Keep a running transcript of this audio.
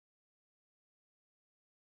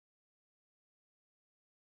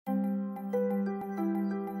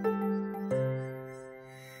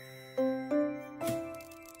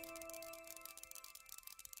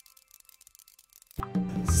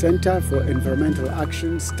Center for Environmental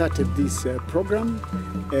Action started this program,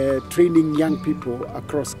 training young people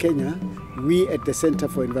across Kenya. We at the Center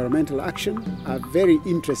for Environmental Action are very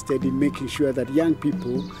interested in making sure that young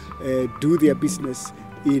people do their business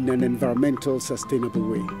in an environmental, sustainable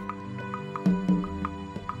way.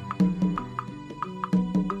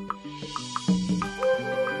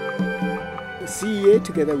 CEA,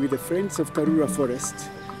 together with the Friends of Karura Forest,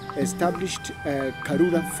 established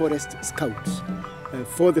Karura Forest Scouts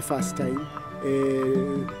for the first time,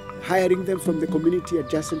 hiring them from the community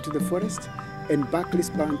adjacent to the forest, and Barclays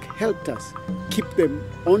Bank helped us keep them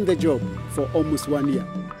on the job for almost 1 year.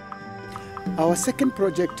 Our second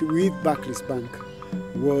project with Barclays Bank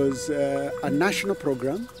was a national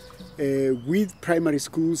program with primary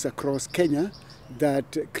schools across Kenya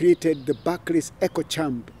that created the Barclays Eco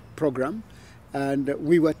Champ program, and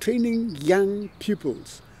we were training young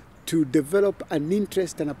pupils to develop an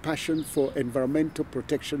interest and a passion for environmental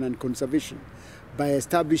protection and conservation by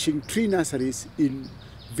establishing tree nurseries in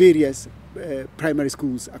various primary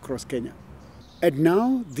schools across Kenya. And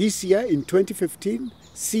now, this year in 2015,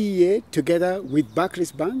 CEA, together with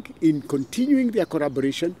Barclays Bank, in continuing their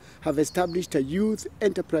collaboration, have established a youth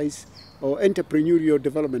enterprise or entrepreneurial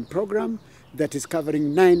development program that is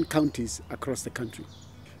covering 9 counties across the country.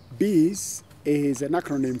 BEES is an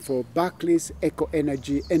acronym for Barclays Eco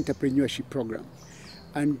Energy Entrepreneurship Program.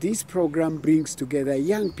 And this program brings together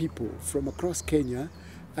young people from across Kenya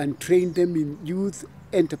and train them in youth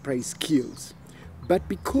enterprise skills. But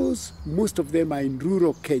because most of them are in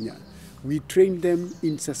rural Kenya, we train them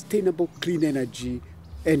in sustainable clean energy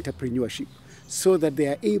entrepreneurship so that they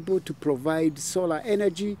are able to provide solar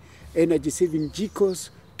energy, energy-saving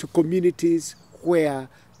jikos to communities where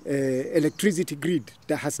electricity grid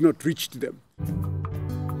that has not reached them.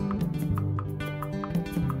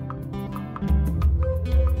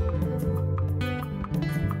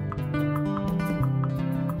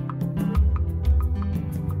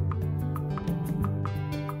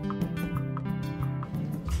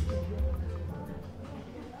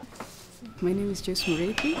 My name is Joyce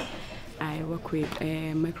Mureki. I work with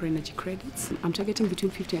microenergy credits. I'm targeting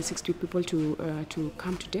between 50 and 60 people to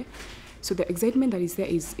come today. So the excitement that is there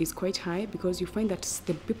is quite high, because you find that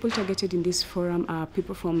the people targeted in this forum are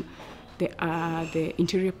people from the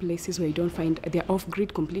interior places where you don't find, they're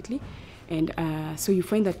off-grid completely. And so you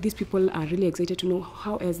find that these people are really excited to know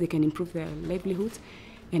how else they can improve their livelihoods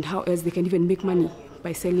and how else they can even make money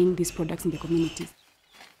by selling these products in the communities.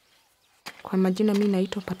 Kwa majina mimi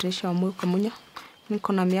naitwa Patricia Omwe Kamunya.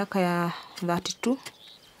 Niko na miaka ya 32.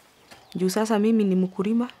 Juu sasa mimi ni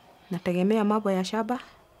mkulima, nategemea mambo ya shamba.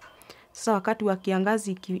 Sasa wakati wa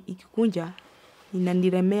kiangazi ikikunja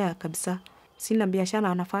inanilemea kabisa. Sina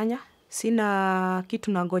biashara nafanya, sina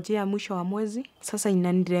kitu nangojea mwisho wa mwezi. Sasa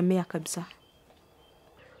inanilemea kabisa.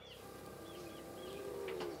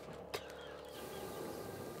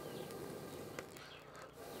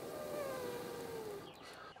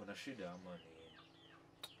 Kuna shida ama ni?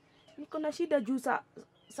 Niko na shida juu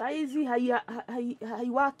saa hizi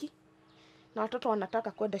haiwaki na watoto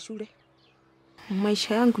wanataka kwenda shule.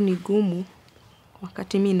 Maisha yangu ni gumu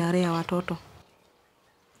wakati mimi nalea watoto.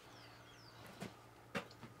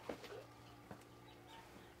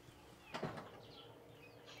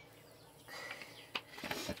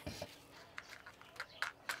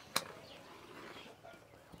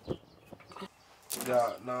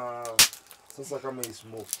 Ya, na sasa kama hii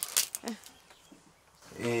smoke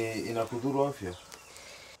inakudhuru afya?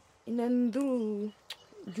 Inanidhuru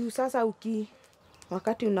juu sasa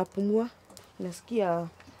wakati unapumua nasikia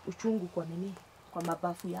uchungu kwa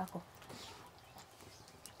mapafu yako.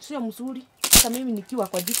 Sio mzuri. Sasa mimi nikiwa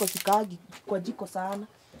kwa jiko sikaagi kwa jiko sana.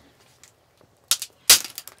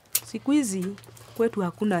 Siku hizi kwetu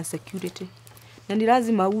hakuna security. Na ni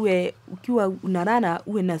lazima ukiwa unalala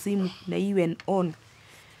uwe na simu na iwe on.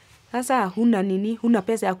 Sasa huna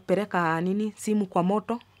pesa ya kupeleka simu kwa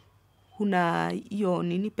moto. Huna hiyo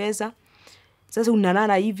pesa. Sasa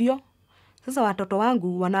unalala hivyo. Sasa watoto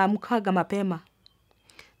wangu wanaamkaga mapema.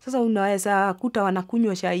 Sasa unaweza kuta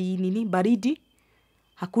wanakunywa chai baridi.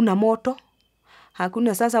 Hakuna moto.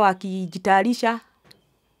 Hakuna sasa wakijitayarisha.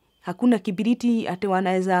 Hakuna kibiriti ati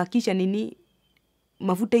wanaweza kisha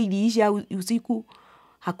mafuta iliisha usiku.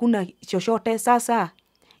 Hakuna chochote. Sasa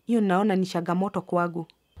hiyo naona ni changamoto kwangu.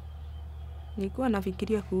 Nilikuwa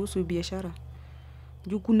nafikiria kuhusu biashara.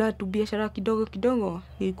 Juu kuna tu biashara kidogo kidogo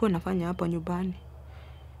nilikuwa nafanya hapa nyumbani.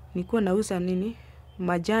 Nilikuwa nauza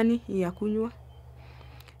majani ya kunywa.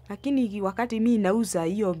 Lakini wakati mimi nauza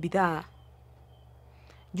hiyo bidhaa,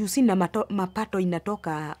 juu sina mapato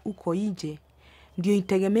inatoka huko nje. Ndio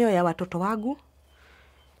itegemeo ya watoto wangu.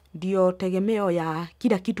 ndio tegemeo ya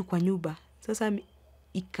kila kitu kwa nyumba. Sasa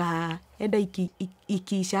ikaenda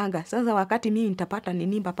ikiishanga. Sasa wakati mimi nitapata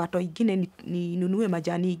mapato ingine, ninunue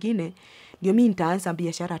majani ingine, ndio mimi nitaanza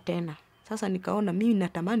biashara tena. Sasa nikaona mimi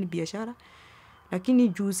natamani biashara, lakini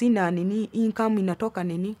juu sina income inatoka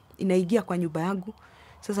inaingia kwa nyumba yangu.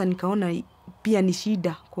 Sasa nikaona pia ni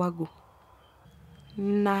shida kwangu.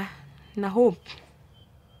 Na hope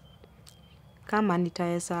kama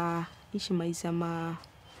nitaweza ishi maisha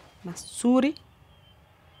mazuri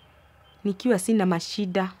nikiwa sina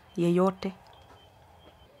mashida yeyote.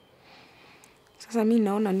 Sasa mimi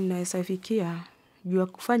naona ninaweza fikia juu ya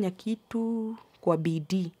kufanya kitu kwa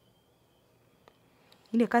bidii.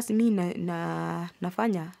 Ile kazi mimi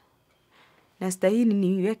nafanya nastahili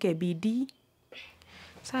niweke bidii.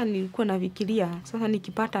 Sasa nilikuwa nafikiria, sasa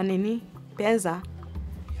nikipata pesa,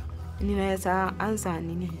 ninaweza anza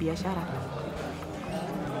biashara.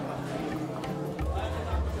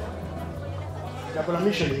 Jambo la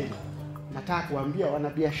mwisho ni hili. Nataka kuambia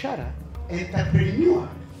wanabiashara, entrepreneur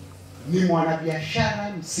ni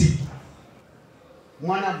mwanabiashara msingi.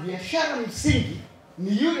 Mwanabiashara msingi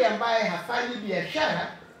ni yule ambaye hafanyi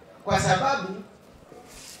biashara kwa sababu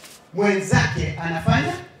mwenzake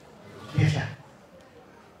anafanya biashara.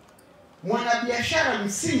 Mwanabiashara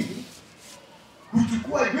msingi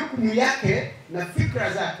huchukua jukumu yake na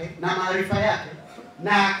fikra zake na maarifa yake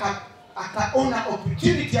na akaona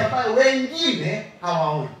opportunity ambayo wengine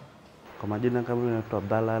hawaoni. Kwa majina kama mimi naitwa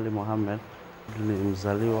Abdalla Ali Mohamed, ni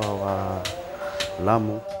mzaliwa wa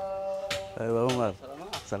Lamu. Umar,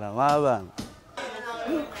 salama bana.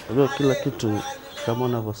 Ndio kila kitu kama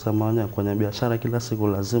unavyosema kwenye biashara, kila siku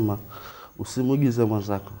lazima usimuigize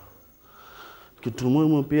mwenzako. Kitu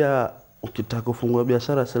muhimu pia ukitaka kufungua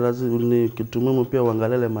biashara, si lazima ni kitu muhimu pia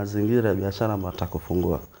uangalie mazingira ya biashara ambayo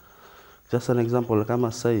utakufungua. Just an example,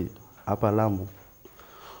 kama sasa hapa Lamu,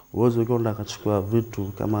 uwezo ukienda kuchukua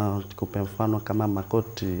vitu kama tukupe mfano kama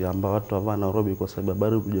makoti ambao watu wavaa Nairobi kwa sababu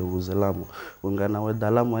bado kuja uuze Lamu, ungana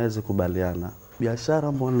wewe Lamu hawezi kubaliana. Biashara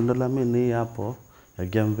ambayo ndio mimi hapo ya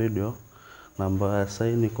game video na ambayo sasa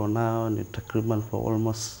niko nayo ni takriban for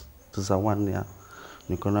almost 1 year.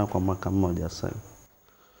 Niko nayo kwa mwaka mmoja sasa.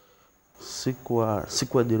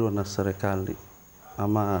 Sikuajiriwa na serikali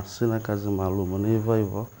ama sina kazi maalum, ni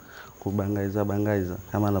hivyo kubangaiza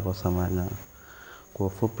kama anavyosema. Kwa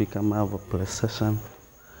ufupi kama hapo PlayStation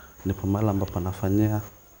ndipo mahali ambapo nafanyia.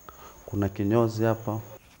 Kuna kinyozi hapa.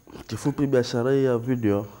 Kifupi biashara hii ya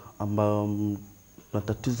video ambayo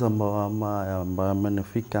matatizo ambayo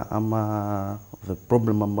yamenifika ama the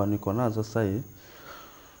problem ambayo niko nazo sasa hivi,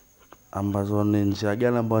 ambazo ni njia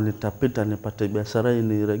gani ambayo nitapita nipate biashara hii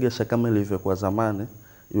niregesha kama ilivyokuwa zamani,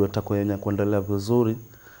 iwe yenye kuendelea vizuri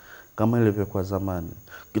kama ilivyokuwa zamani.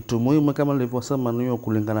 Kitu muhimu kama nilivyosema ni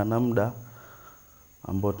kulingana na muda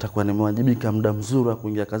ambao takuwa nimewajibika, muda mzuri wa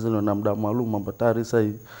kuingia kazini na muda maalum ambao tayari sasa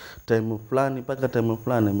time fulani mpaka time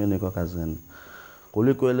fulani mimi niko kazini.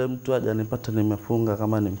 Kuliko ile mtu aje nipate nimefunga,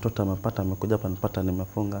 kama ni mtoto amepata amekuja hapa nipata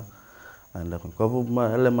nimefunga. Kwa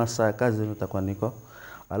hivyo ile masaa ya kazi nitakuwa niko.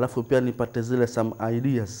 Alafu pia nipate zile some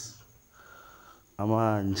ideas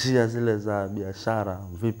ama njia zile za biashara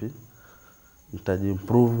vipi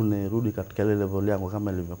nitajiimprove nirudi katika ile level yangu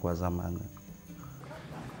kama ilivyokuwa zamani.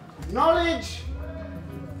 Knowledge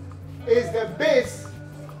is the base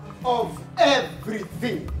of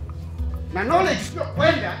everything. Na knowledge sio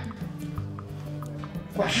kwenda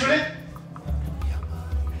kwa shule.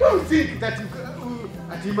 Don't think that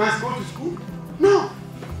you must go to school. No.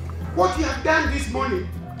 What you have done this morning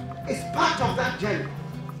is part of that journey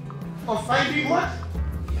of finding what?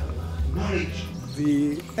 Knowledge.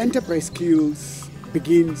 The enterprise skills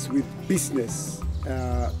begins with business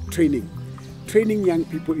training. Training young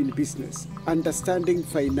people in business, understanding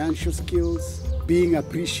financial skills, being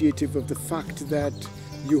appreciative of the fact that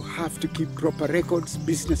you have to keep proper records,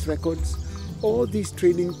 business records. All this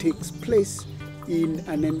training takes place in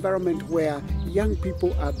an environment where young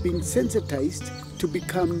people are being sensitized to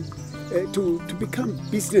become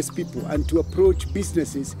business people and to approach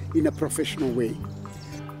businesses in a professional way.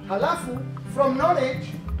 Halafu, from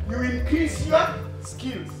knowledge, you increase your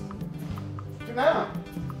skills. Tunaona?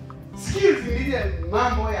 Skills ni ile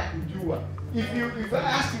mambo ya kujua. If I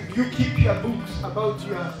ask you, you keep your books about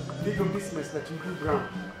your legal business that you do ground.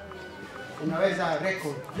 Unaweza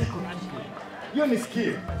record. Hiyo ni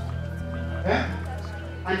skill.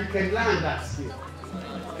 And you can learn that skill.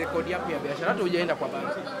 Record yako ya biashara hata hujaenda kwa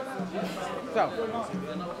banki. Sawa.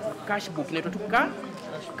 Cash book inaitwa tu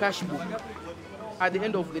cash book. At the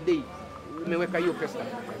end of the day umeweka hiyo pesa.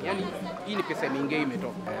 Yaani hii ni pesa imeingia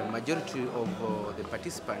imetoka. Majority of the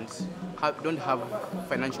participants don't have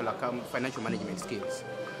financial management skills.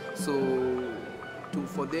 So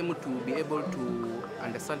for them to be able to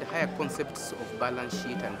understand higher concepts of balance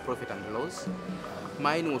sheet and profit and loss,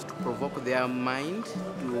 mine was to provoke their mind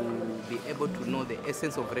to be able to know the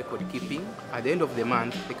essence of record keeping. At the end of the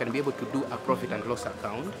month, they can be able to do a profit and loss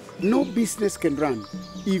account. No business can run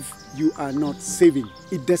if you are not saving.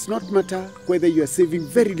 It does not matter whether you are saving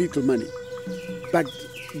very little money, but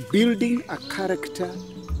building a character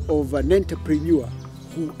of an entrepreneur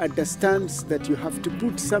who understands that you have to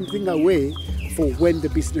put something away for when the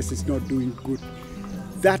business is not doing good.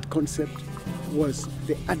 That concept was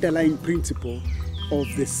the underlying principle of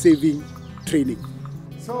the saving training.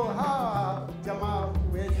 So hawa jamaa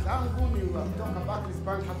wenzangu ni kutoka Barclays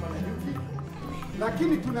Bank hapa Nairobi,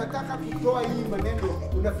 lakini tunataka kutoa hii maneno.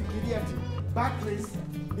 Unafikiria ati Barclays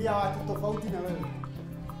ni ya watu tofauti na wewe?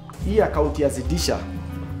 Hii akaunti ya Zidisha,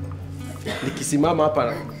 nikisimama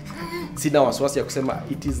hapa sina wasiwasi ya kusema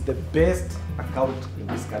it is the best account in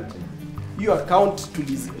this country. Hiyo account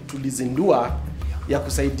tulizindua ya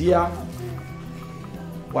kusaidia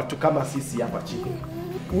watu kama sisi hapa chini.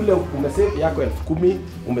 Ule umesave yako 10,000,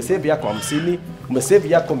 umesave yako 50, umesave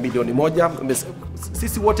yako milioni 1,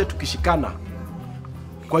 sisi wote tukishikana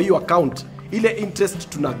kwa hiyo account, ile interest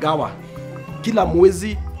tunagawa kila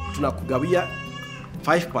mwezi, tunakugawia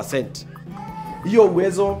 5%. Hiyo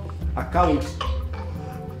uwezo account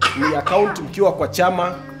ni account mkiwa kwa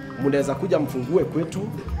chama mnaweza kuja mfungue kwetu,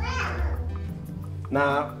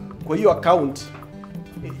 na kwa hiyo account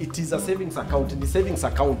it is a savings account, ni savings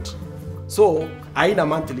account, so haina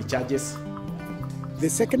monthly charges. The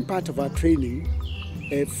second part of our training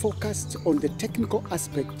focused on the technical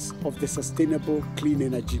aspects of the sustainable clean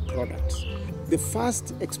energy products. The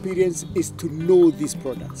first experience is to know these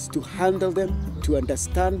products, to handle them, to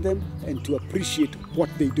understand them, and to appreciate what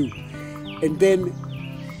they do. And then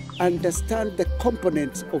understand the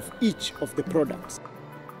components of each of the products.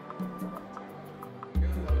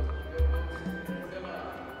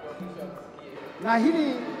 Na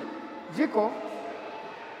hili jiko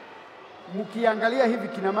mkiangalia hivi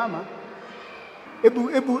kina mama,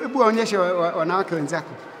 hebu waonyeshe wanawake wenzako.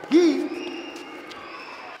 Hii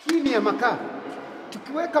ni ya makaa.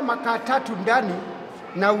 Tukiweka makaa 3 ndani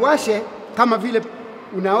na uwashe kama vile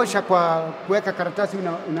unaosha kwa kuweka karatasi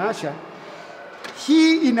unaasha,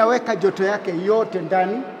 hii inaweka joto yake yote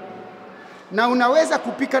ndani, na unaweza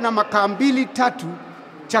kupika na makaa 2-3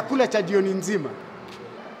 chakula cha jioni nzima.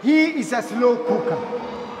 He is a slow cooker,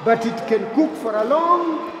 but it can cook for a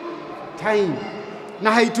long time.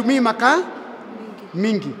 Na haitumii makaa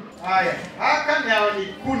mingi. Haya, haka ni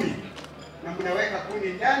kuni. Na mnaweka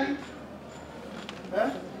kuni ndani.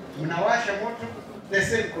 Mnawasha moto, the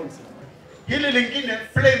same concept. Hili lingine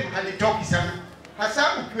flame halitoki sana. Hasa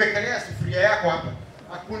ukiwekelea sufuria yako hapa,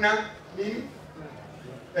 hakuna nini?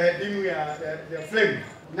 Dimu ya flame.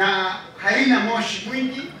 Na haina moshi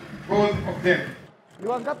mwingi, both of them. Ni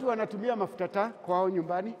wangapi wanatumia mafuta taa kwao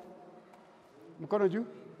nyumbani? Mkono juu.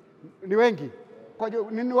 Ni wengi. Kwa hiyo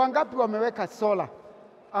ni wangapi wameweka solar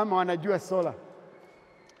ama wanajua solar?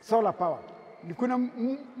 Solar power. Ni kuna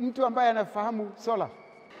mtu ambaye anafahamu solar?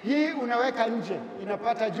 Hii unaweka nje,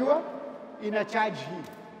 inapata jua, ina charge hii.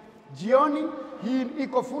 Jioni hii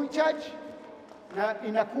iko full charge na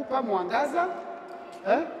inakupa mwangaza.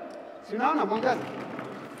 Si unaona mwangaza?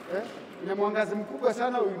 Ina mwangaza mkubwa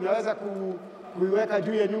sana, unaweza kuiweka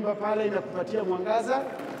juu ya nyumba pale, inakupatia mwangaza.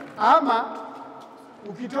 Ama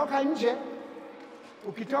ukitoka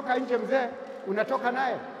nje mzee, unatoka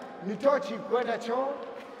naye ni tochi kwenda choo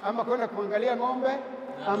ama kwenda kuangalia ng'ombe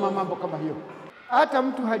ama mambo kama hiyo. Hata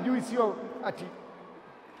mtu hajui, sio ati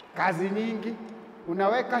kazi nyingi.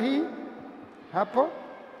 Unaweka hii hapo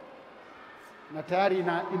na tayari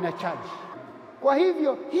ina charge. Kwa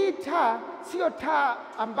hivyo hii taa sio taa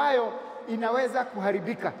ambayo inaweza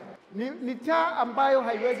kuharibika. Ni taa ambayo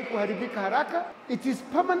haiwezi kuharibika haraka. It is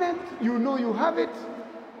permanent, you know you have it.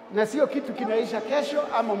 Na sio kitu kinaisha kesho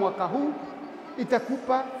ama mwaka huu,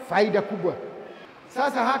 itakupa faida kubwa.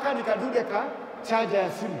 Sasa haka ni kadude ka charger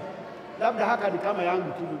ya simu. Labda haka ni kama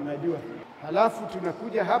yangu tu unajua. Halafu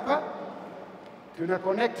tunakuja hapa, tuna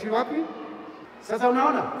connect wapi? Sasa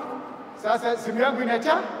unaona? Sasa simu yangu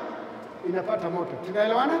inapata moto.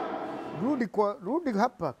 Tunaelewana? Rudi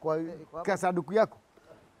hapa kwa kasaduku yako.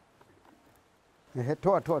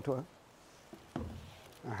 Toa.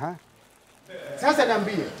 Aha. Sasa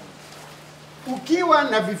niambie, ukiwa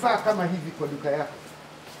na vifaa kama hivi kwa duka yako,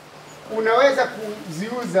 unaweza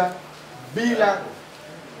kuziuza bila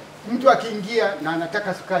mtu akiingia na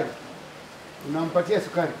anataka sukari, unampatia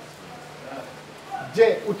sukari.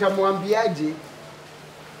 Je, utamwambiaje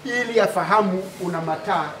ili afahamu una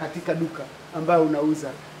mataa katika duka ambayo unauza?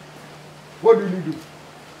 What do you do?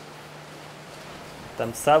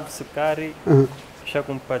 tamsavu sukari, kisha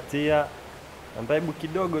kumpatia ambaye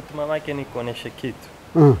kidogo tu mamake ni kuonesha kitu.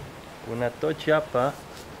 Una tochi hapa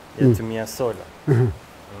ya tumia soda.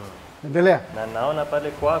 Endelea. Na naona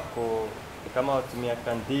pale kwako kama watumia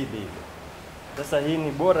kandili ile. Sasa hii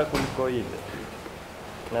ni bora kuliko ile.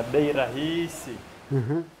 Na bei rahisi.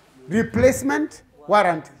 Replacement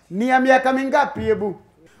warranty. Ni ya miaka mingapi hebu?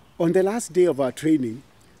 On the last day of our training,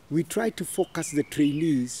 we tried to focus the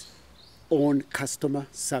trainees on customer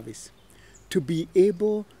service, to be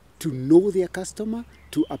able to know their customer,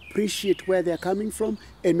 to appreciate where they're coming from,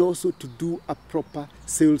 and also to do a proper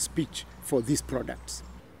sales pitch for these products.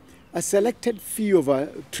 A selected few of our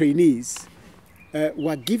trainees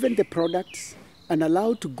were given the products and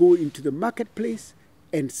allowed to go into the marketplace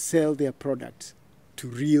and sell their products to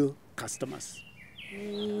real customers.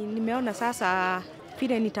 Nimeona sasa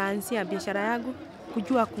vile nitaanzia biashara yangu,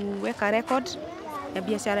 kujua kuweka record ya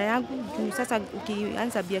biashara yangu. Sasa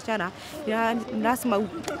ukianza biashara lazima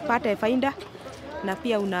upate faida na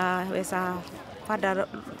pia unaweza pata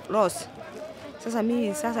loss. Sasa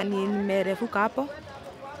mimi sasa nimerefuka hapo.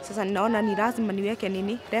 Sasa ninaona ni lazima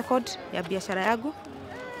niweke record ya biashara yangu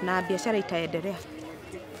na biashara itaendelea.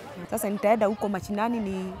 Sasa nitaenda huko machinani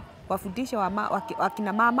ni wafundisha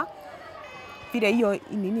wakina mama vile hiyo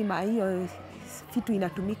hiyo vitu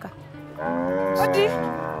inatumika. Ati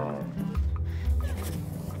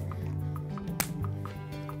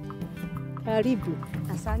karibu.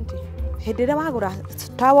 Asante. Hĩndĩ wagũra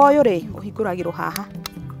tawa ũyũ rĩ ũhingũragĩrwo haha.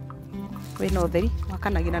 Wĩna ũtheri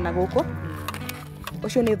wakanagira na gũkũ.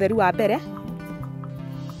 Ũcio nĩ ũtheri wa mbere.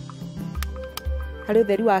 Harĩ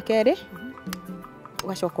ũtheri wa kerĩ.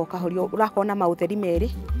 Ugacoka ũkahorio ũrakona maũtheri merĩ.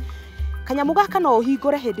 Kanyamu gaka no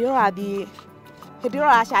ũhingũre hĩndĩ ũrathiĩ hĩndĩ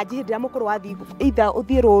ũrachanji hĩndĩ mũkũrũ wathiĩ either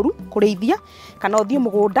ũthiĩ rũru kũrĩithia kana ũthiĩ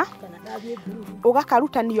mũgũnda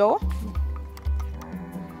ũgakarutanio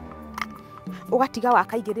ũgatiga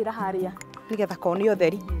wakaigĩrĩra harĩa nigetha kone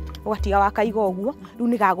ũtheri ũgatiga wakaiga ũguo rĩu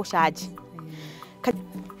nĩ gagũchanji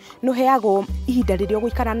no heagwo ihinda rĩrĩa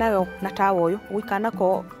ũgũikara nayo na tawa ũyũ ũgũikara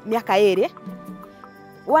nako mĩaka 2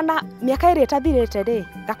 wana mĩaka 2 ĩtathirĩte rĩ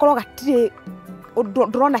gakorwo gatirĩ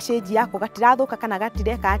ndrona change yako gatirathũka kana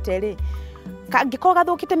gatireka aterĩ ngĩkorwo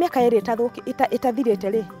gathũkĩte mĩaka 2 ĩtathirĩte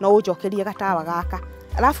rĩ no ũnjokerie gatawa gaka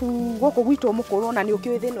alafu gũkũ gwitũ mũkũrũ na nĩ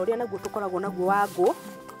ũkĩũĩ thĩna ũrĩa naguo tũkoragwo naguo wa ngũ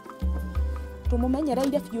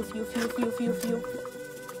tumumenyereire biũ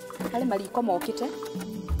harĩ mariko mokĩte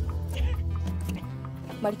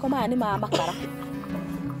mariko maya nĩ ma makara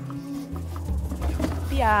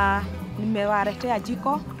pia nimewaletea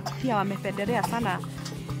jiko pia wamependelea sana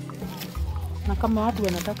na kama watu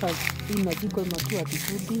wanataka hii majiko imatua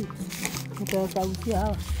kikundi mtawasaidia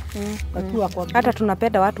hawa wakiwa kwa hata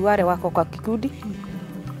tunapenda watu wale wako kwa kikundi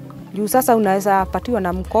juu sasa unaweza patiwa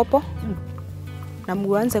na mkopo na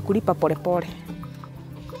muanze kulipa polepole.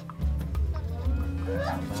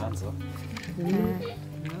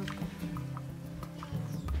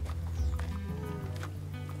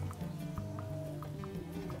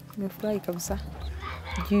 Nimefurahi kabisa.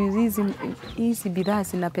 Juu hizi bidhaa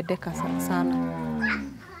zinapendeka sana.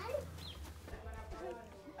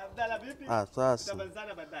 Sasa.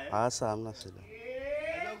 Sasa hamna shida.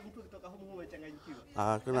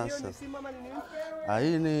 Kuna sasa.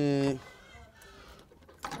 Hii ni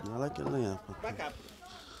nalaki nini hapa?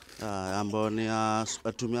 Ambao ni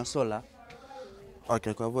atumia sola.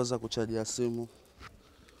 Okay, kwa hivyo za kuchajia simu.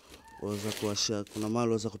 Waweza kuwashia, kuna mahali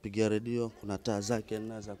waweza kupigia redio, kuna taa zake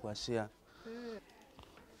naweza kuwashia.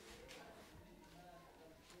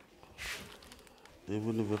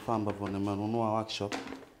 Hivi ni vifaa ambavyo nimenunua workshop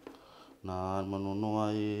na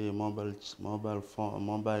nimenunua hii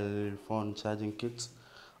mobile phone charging kit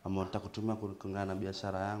ambao nitakutumia kulingana na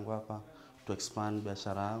biashara yangu hapa, to expand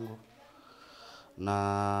biashara yangu.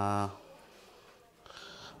 Na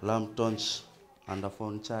lamp torch and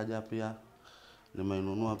phone charger pia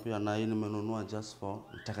nimenunua pia, na hii nimenunua just for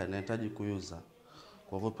nahitaji kuuza.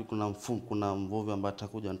 Kwa hivyo pia kuna mvuvi ambaye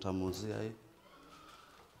atakuja nitamuuzia hii.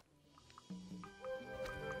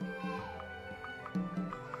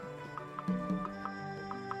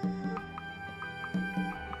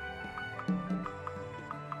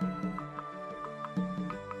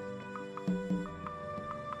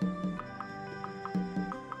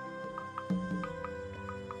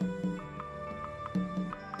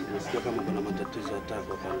 Kama kuna matatizo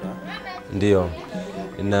yatako panda. Ndio.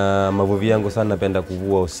 Na mavuvi yangu sana napenda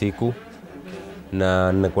kuvua usiku.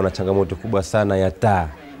 Na niko na changamoto kubwa sana ya taa.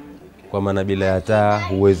 Kwa maana bila ya taa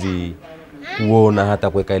huwezi kuona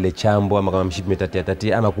hata kuweka ile chambo ama kama mshipi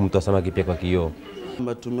metatia ama kumtoa samaki pia kwa kioo.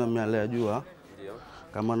 Natumia miale ya jua.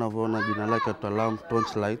 Kama unavyoona jina lake tu lamp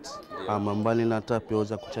torchlight, ama mbali na taa pia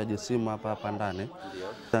uweza kuchaji simu hapa ndani.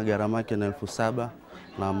 Gharama yake ni 7,000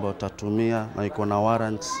 na ambayo utatumia na iko na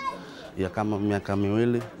warranty ya kama miaka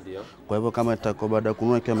 2. Kwa hivyo kama itakuwa baada ya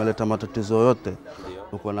kununua ikiwa imeleta matatizo yote,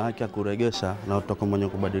 uko na haki ya kuregesha na utakuwa mwenye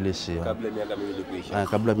kubadilishia kabla ya miaka 2 kuisha.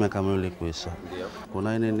 Kabla ya miaka 2 kuisha.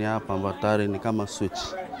 Kuna nini hapa ambayo tayari ni kama switch.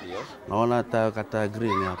 Naona kata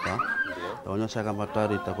green hapa. Inaonyesha kama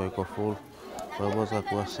tayari itakuwa iko full. Kwa hivyo za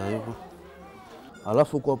kuwasha hivyo.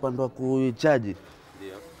 Alafu kwa upande wa kuichaji,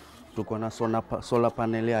 tuko na solar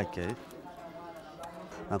panel yake.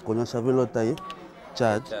 Na kuonyesha vile utai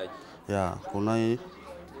charge. Kuna hii,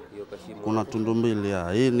 kuna tundu mbili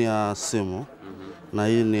hii ni ya simu na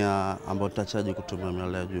hii ni ya ambayo utachaji kutumia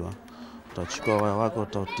miale ya jua. Utachukua waya wako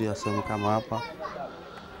utautia sehemu kama hapa.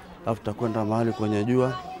 Alafu utakwenda mahali kwenye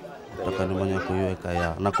jua, utakani mwenye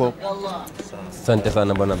kuiweka na kwa. Asante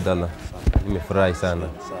sana Bwana Abdallah. Nimefurahi sana.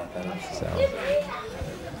 Sawa.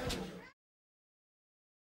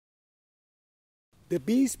 The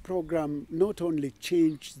BEES program not only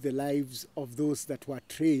changed the lives of those that were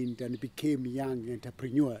trained and became young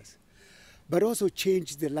entrepreneurs, but also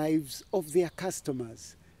changed the lives of their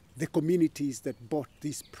customers, the communities that bought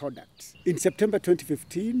these products. In September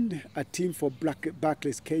 2015, a team for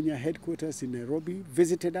Barclays Kenya headquarters in Nairobi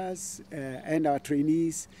visited us and our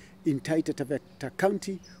trainees in Taita Taveta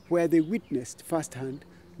County, where they witnessed firsthand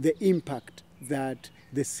the impact that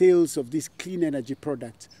the sales of these clean energy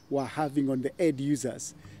products were having on the end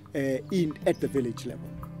users at the village level.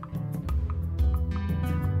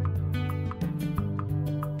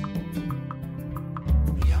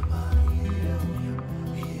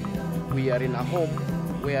 We are in a home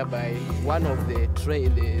whereby one of the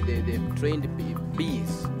trained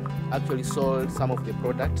bees actually sold some of the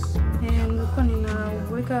products. Nilikuwa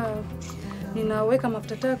ninaweka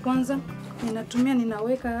mafuta taa kwanza,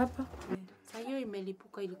 ninaweka hapa. Sasa hiyo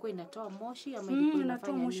imelipuka, ilikuwa inatoa moshi ama ilikuwa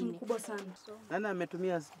inatoa moshi mkubwa sana. Nani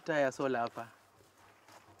ametumia taa ya sola hapa?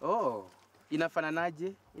 Oh,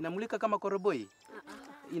 inafananaje? Inamulika kama koroboi?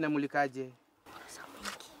 Inamulikaje?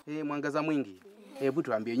 Mwangaza mwingi. Hebu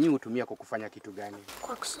tuambie nyinyi hutumia kwa kufanya kitu gani?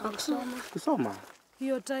 Kwa kusoma. Kusoma?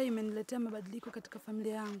 Hiyo taa imeniletea mabadiliko katika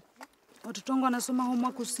familia yangu. Watoto wangu wanasoma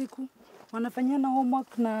homework usiku, wanafanyana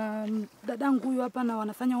homework na dadangu huyu hapa na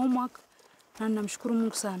wanafanya homework, na namshukuru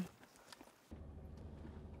Mungu sana.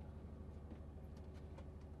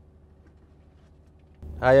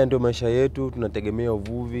 Haya ndio maisha yetu, tunategemea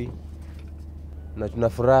uvuvi na tuna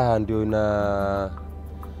furaha ndio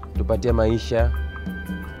tupatia maisha.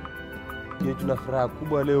 Tuna furaha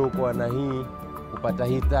kubwa leo kwa na hii kupata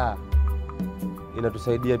hii taa.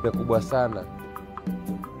 Inatusaidia pia kubwa sana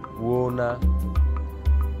kuona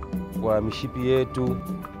kwa mishipi yetu,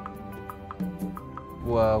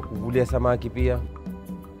 kwa kuvulia samaki pia.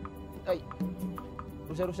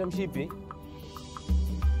 Rusha mshipi.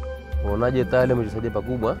 Unaje taa ile imetusaidia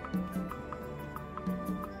pakubwa.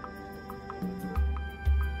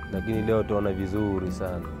 Lakini leo tunaona vizuri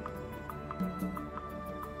sana.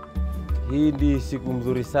 Hii ndi siku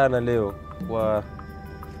mzuri sana leo kwa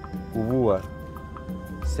kuvua.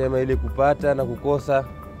 Sema ile kupata na kukosa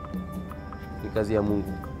ni kazi ya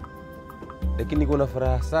Mungu. Lakini kuna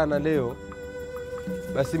furaha sana leo.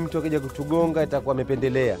 Basi mtu akija kutugonga itakuwa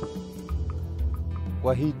amependelea.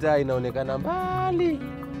 Kwa hii taa inaonekana mbali.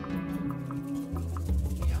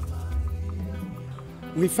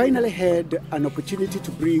 We finally had an opportunity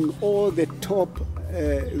to bring all the top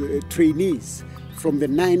trainees from the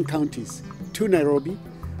 9 counties to Nairobi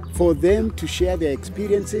for them to share their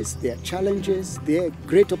experiences, their challenges, their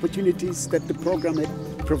great opportunities that the program had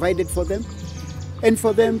provided for them, and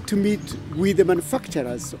for them to meet with the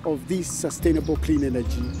manufacturers of these sustainable clean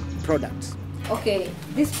energy products. Okay,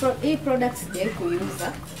 hii products sijawahi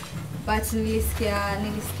kuiuza, but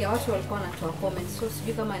nilisikia watu walikuwa wanatoa comments, so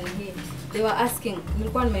sijui kama ni hii. They were asking,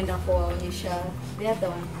 nilikuwa nimeenda kuwaonyesha the other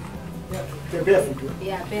one. The barefoot.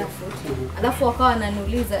 Yeah, barefoot. Alafu wakawa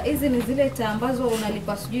wananiuliza, hizi ni zile taa ambazo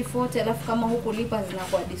unalipa sijui 40, alafu kama huko lipa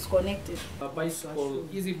zinakuwa disconnected.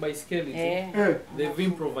 Bicycle, easy bicycle. They've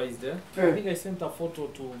improvised. I think I sent a photo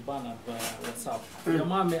to Bernard via WhatsApp.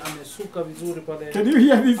 Jamaa amesuka vizuri pale. Can you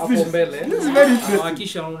hear this? Hapo mbele. This is very interesting.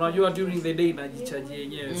 Hakisha unajua during the day najichaji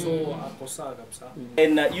yenyewe, so hapo sawa kabisa.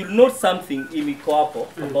 And you'll note something imiko hapo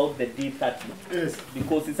about the D30. Yes.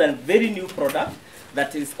 Because it's a very new product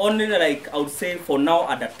that is only, like I would say, for now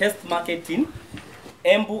at the test market in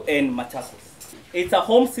Embu and Machakos. It's a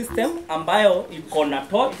home system ambayo iko na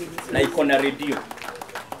torch na iko na radio.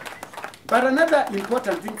 But another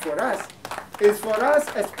important thing for us is for us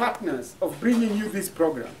as partners of bringing you this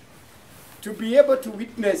program to be able to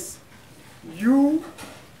witness you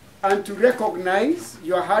and to recognize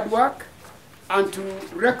your hard work and to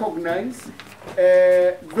recognize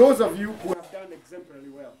those of you who have done exemplarily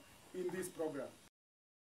well in this program.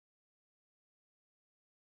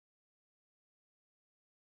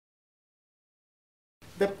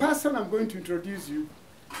 The person I'm going to introduce you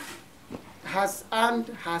has earned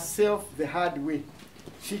herself the hard way.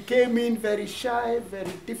 She came in very shy,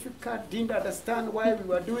 very difficult, didn't understand why we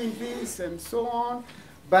were doing this and so on.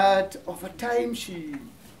 But over time, she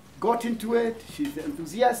got into it. She's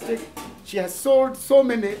enthusiastic. She has sold so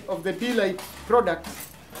many of the Delight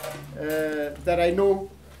products that I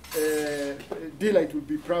know Delight would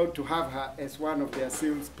be proud to have her as one of their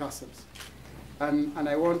salespersons. And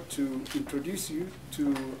I want to introduce you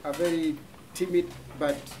to a very timid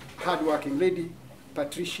but hardworking lady,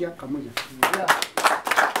 Patricia Kamunya. Yeah.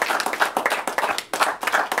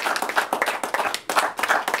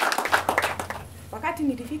 Wakati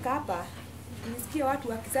nilifika hapa, nilisikia watu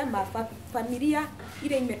wakisema familia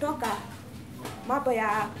ile imetoka mambo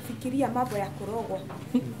ya fikiria mambo ya kurogwa.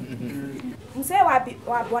 Mzee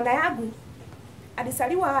wa bwana yangu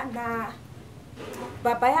alisaliwa na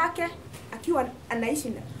baba yake akiwa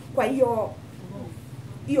anaishi kwa hiyo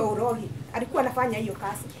urohi. Alikuwa anafanya hiyo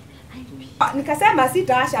kazi. Nikasema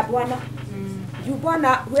sitaasha bwana. Juu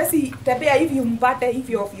bwana huwezi tembea hivi umpate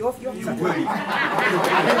hivi ovyo ovyo.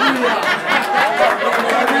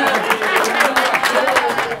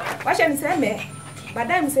 Wacha niseme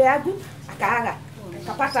baadaye mzee yangu akaaga,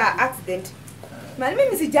 akapata accident. Na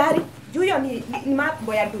mimi sijali, juu hiyo ni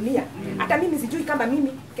mambo ya dunia. Hata mimi sijui kama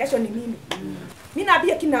mimi kesho ni mimi. Mimi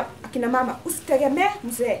naambia kina mama usitegemee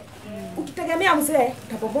mzee. Ukitegemea mzee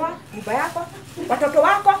utabomoa nyumba yako, watoto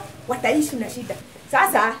wako wataishi na shida.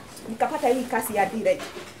 Sasa nikapata hii kazi ya Delight.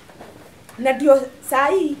 Na ndio saa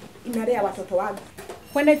hii inalea watoto wangu.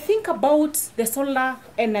 When I think about the solar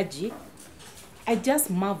energy, I just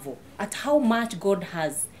marvel at how much God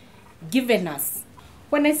has given us.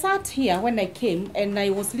 When I sat here, when I came and I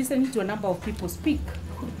was listening to a number of people speak,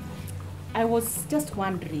 I was just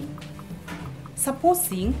wondering,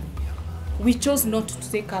 supposing we chose not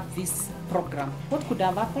to take up this program, what could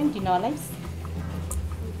have happened in our lives?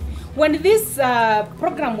 When this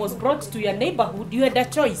program was brought to your neighborhood, you had a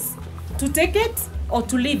choice to take it or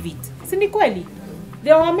to leave it. Si kweli?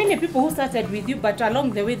 There were many people who started with you, but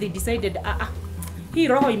along the way they decided, hii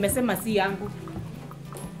roho imesema si yangu.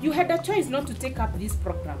 You had a choice not to take up this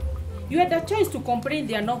program. You had a choice to complain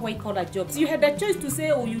there are no white-collar jobs. You had a choice to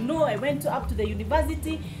say, oh, you know, I went up to the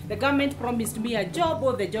university, the government promised me a job,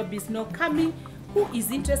 or the job is not coming. Who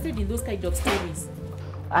is interested in those kind of stories?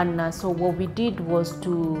 And so what we did was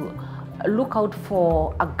to look out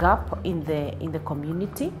for a gap in the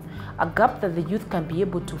community, a gap that the youth can be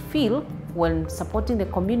able to fill when supporting the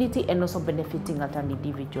community and also benefiting at an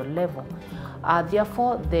individual level.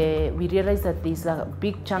 Therefore, we realized that there's a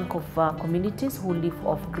big chunk of communities who live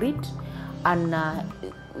off-grid, and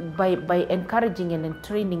by encouraging and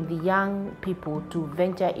training the young people to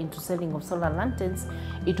venture into selling of solar lanterns,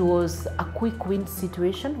 it was a quick win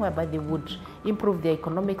situation whereby they would improve their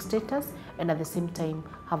economic status and at the same time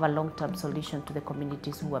have a long-term solution to the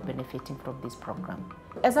communities who are benefiting from this program.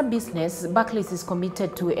 As a business, Barclays is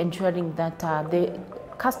committed to ensuring that the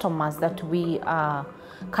customers that we are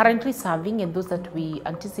currently serving and those that we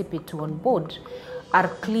anticipate to onboard are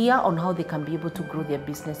clear on how they can be able to grow their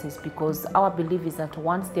businesses, because our belief is that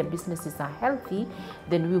once their businesses are healthy,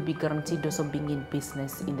 then we'll be guaranteed also being in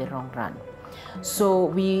business in the long run. So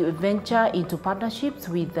we venture into partnerships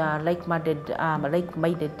with like-minded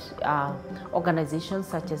organizations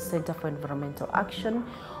such as Center for Environmental Action,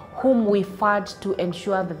 whom we fund to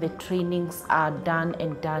ensure that the trainings are done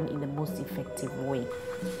in the most effective way.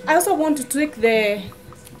 I also want to take the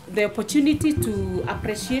opportunity to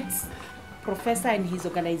appreciate Professor and his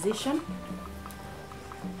organization.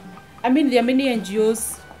 I mean, there are many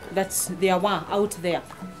NGOs that there were out there,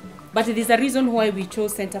 but there's a reason why we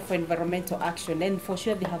chose Center for Environmental Action, and for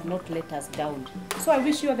sure they have not let us down. So I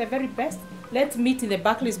wish you the very best. Let's meet in the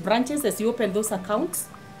Barclays branches as you open those accounts.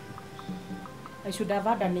 I should have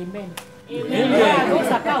had an amen. Amen. Where are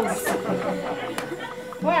those accounts?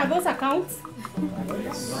 Where are those accounts?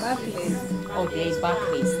 Barclays. Oh, there is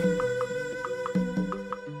Barclays.